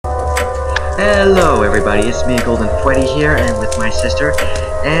Hello everybody, it's me, Golden Freddy here, and with my sister,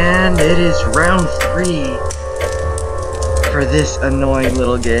 and it is round 3 for this annoying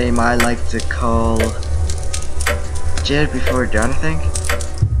little game I like to call Dead Before Dawn, I think?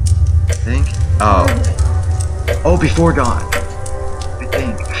 Oh, Before Dawn. I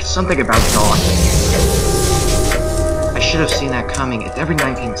think. Something about dawn. I should have seen that coming. It's every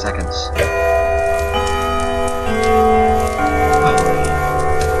 19 seconds.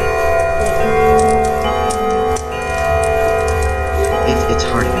 It's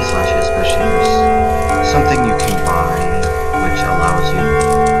hard to be slashy, especially if there's something you can buy, which allows you.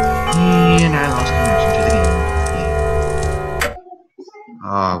 And I lost connection to the game.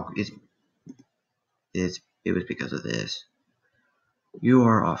 Oh, it was because of this. You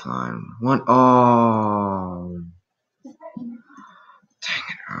are offline. Oh, dang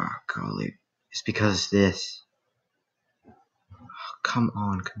it! Oh, golly, it's because this. Oh, come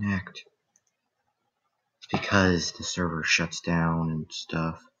on, connect. Because the server shuts down and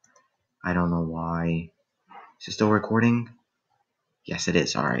stuff. I don't know why. Is it still recording? Yes, it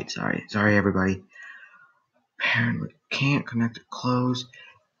is. Alright, sorry everybody. Apparently can't connect it. Close.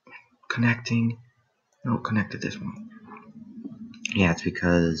 Connecting. No, connect to this one. Yeah, it's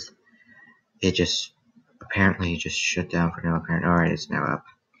because it just apparently just shut down for now. Apparently, alright, it's now up.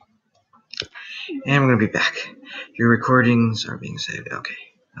 And we're gonna be back. Your recordings are being saved. Okay.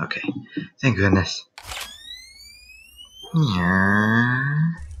 Thank goodness.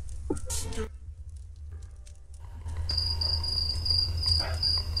 Yeah.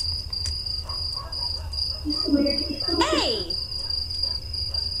 Hey!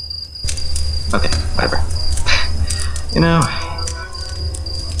 Okay, whatever. You know,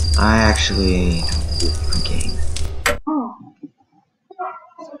 I actually don't do a different game.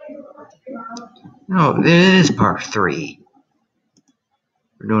 No, this is part 3.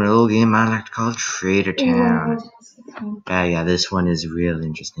 We're doing a little game I like to call Traitor Town. Yeah, this one is real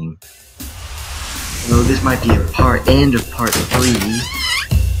interesting. So this might be a end of part 3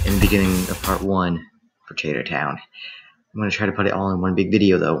 and the beginning of part 1 for Traitor Town. I'm gonna try to put it all in one big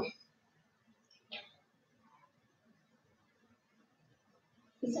video though.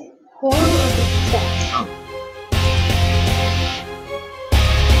 Oh.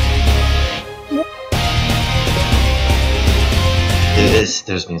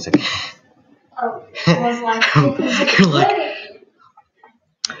 There's music. Oh, You're like,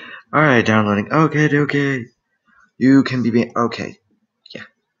 alright, downloading. Okay. You can be okay. Yeah.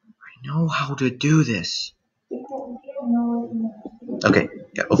 I know how to do this. Okay.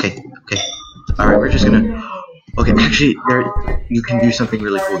 Alright, we're just gonna. Okay, actually, you can do something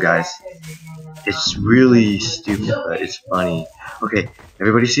really cool, guys. It's really stupid, but it's funny. Okay,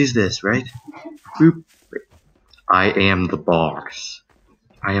 everybody sees this, right? Boop. Wait. I am the box.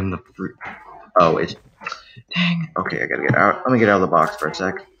 I am the fruit. Oh, it's. Dang. Okay, I gotta get out. Let me get out of the box for a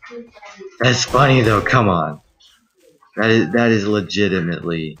sec. That's funny though. Come on. That is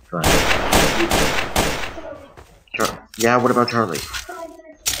legitimately funny. Yeah. What about Charlie?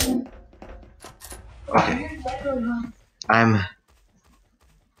 Okay. I'm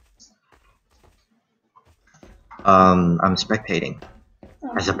spectating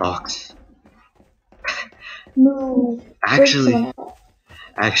as a box. Actually,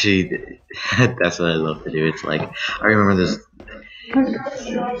 that's what I love to do. It's like, I remember this.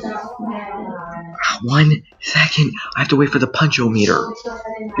 1 second. I have to wait for the punch-o-meter.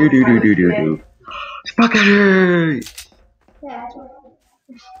 Do. Spaghetti!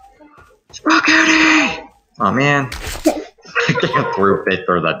 Spaghetti! Oh man. I can't fit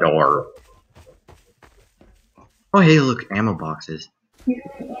through the door. Oh hey, look, ammo boxes.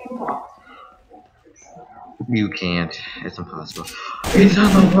 You can't. It's impossible. He's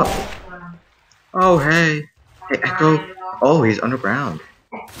on the wall. Oh hey. Hey, Echo. Oh, he's underground.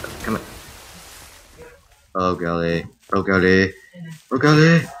 Come on. Oh golly. Oh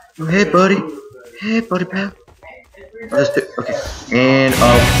hey buddy. Hey buddy pal. Okay. And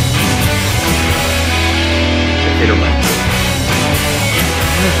hit her left.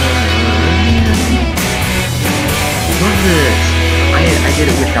 Love this. I did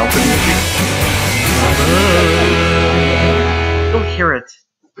it without the music. You'll hear it.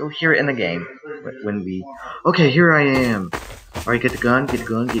 You'll hear it in the game when we. Okay, here I am. All right, get the gun.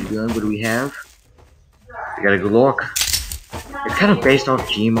 What do we have? We got a Glock. It's kind of based off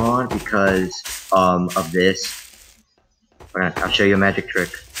Gmod because of this. I'll show you a magic trick.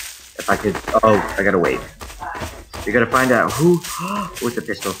 If I could. Oh, I gotta wait. You gotta find out who with the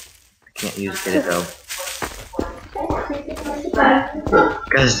pistol. I can't get it though.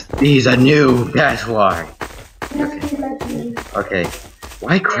 Because these are new. That's why. Okay.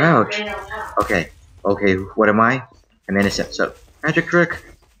 Why crouch? Okay. Okay, what am I? I'm innocent, so magic trick.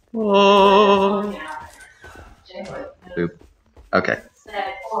 Oh. Boop. Okay.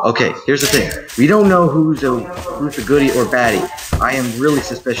 Okay, here's the thing. We don't know who's the goodie or baddie. I am really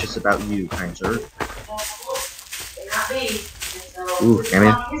suspicious about you, kind sir. Ooh,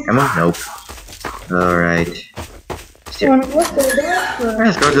 Emma? Nope. Alright.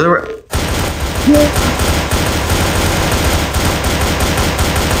 Let's go to the door.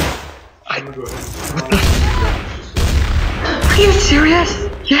 What the? Are you serious?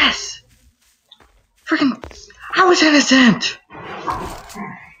 Yes! Freaking, I was innocent!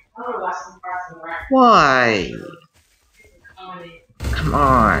 Why? Come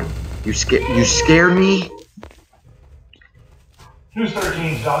on. You scared me?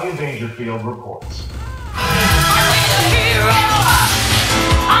 213's Dahlia Dangerfield reports.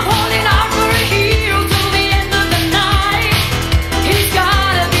 I'm holding out for a hero till the end of the night. He's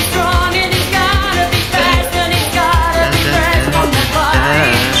gotta be strong and he's gotta be fast and he's gotta be fresh from the fight.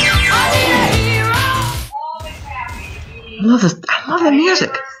 I need a hero. I love the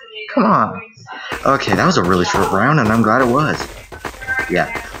music. Come on. Okay, that was a really short round, and I'm glad it was.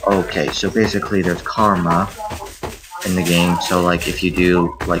 Yeah. Okay, so basically, there's karma in the game. So, like, if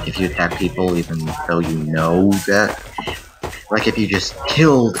you attack people, even though you know that, like, if you just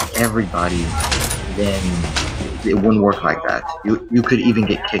killed everybody, then it wouldn't work like that. You could even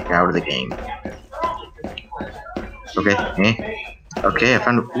get kicked out of the game. Okay. Okay, I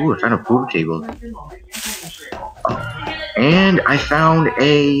found a pool table. Oh. And I found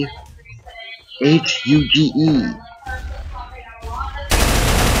a HUGE.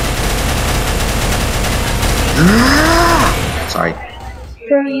 Sorry.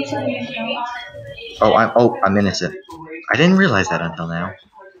 I'm innocent. I didn't realize that until now.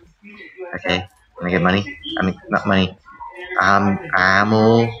 Okay, can I get money? I mean, not money.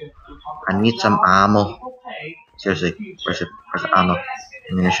 Ammo. I need some ammo. Seriously, where's the ammo?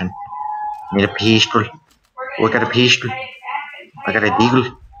 Ammunition. I need a pistol. Oh, I got a pistol. I got a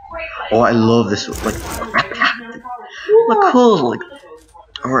deagle. Oh, I love this. Like, look cool. Like,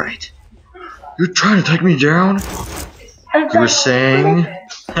 all right. You're trying to take me down? You were saying?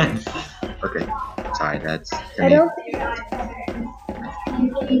 Okay. Sorry, that's. I know.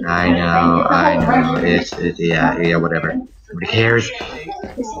 It's yeah, whatever. Nobody cares.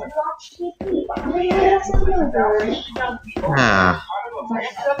 Ah.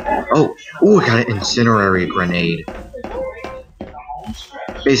 Oh, I got an incendiary grenade.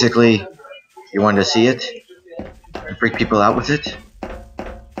 Basically, you wanted to see it and freak people out with it.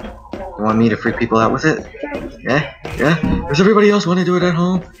 You want me to freak people out with it? Yeah. Does everybody else want to do it at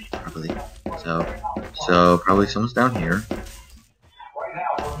home? Probably. So probably someone's down here.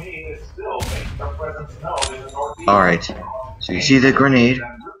 Alright, so you see the grenade,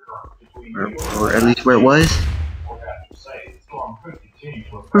 or at least where it was?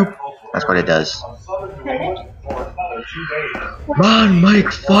 Boop. That's what it does. Man,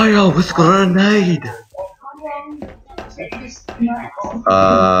 make fire with grenade!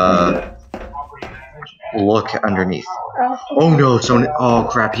 Look underneath. Oh no, oh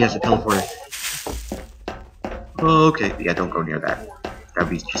crap, he has a teleporter. Okay, yeah, don't go near that. That'd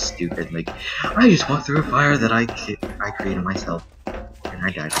be just stupid. Like, I just walked through a fire that I created myself, and I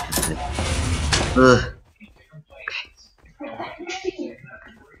died because of it. Ugh. Okay.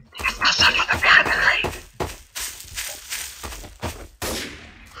 That's such a bad memory.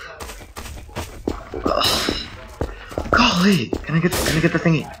 Golly, can I get the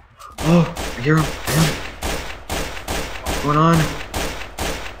thingy? Oh, I hear him. What's going on?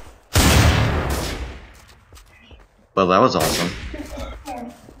 Well, that was awesome.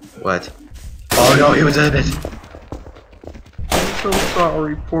 What? Oh no, he was in it! I'm so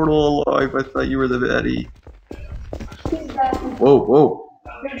sorry, Portal Alive. I thought you were the baddie. Whoa.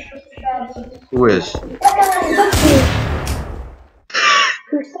 Who is?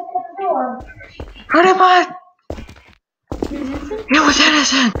 How did I? He was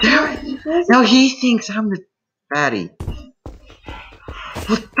innocent, damn it! Now he thinks I'm the baddie.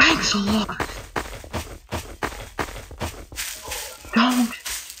 Well, thanks a lot. Don't.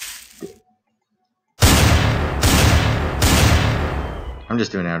 I'm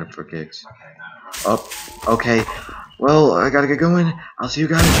just doing it for kicks. Oh, okay. Well, I gotta get going. I'll see you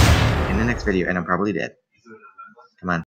guys in the next video, and I'm probably dead.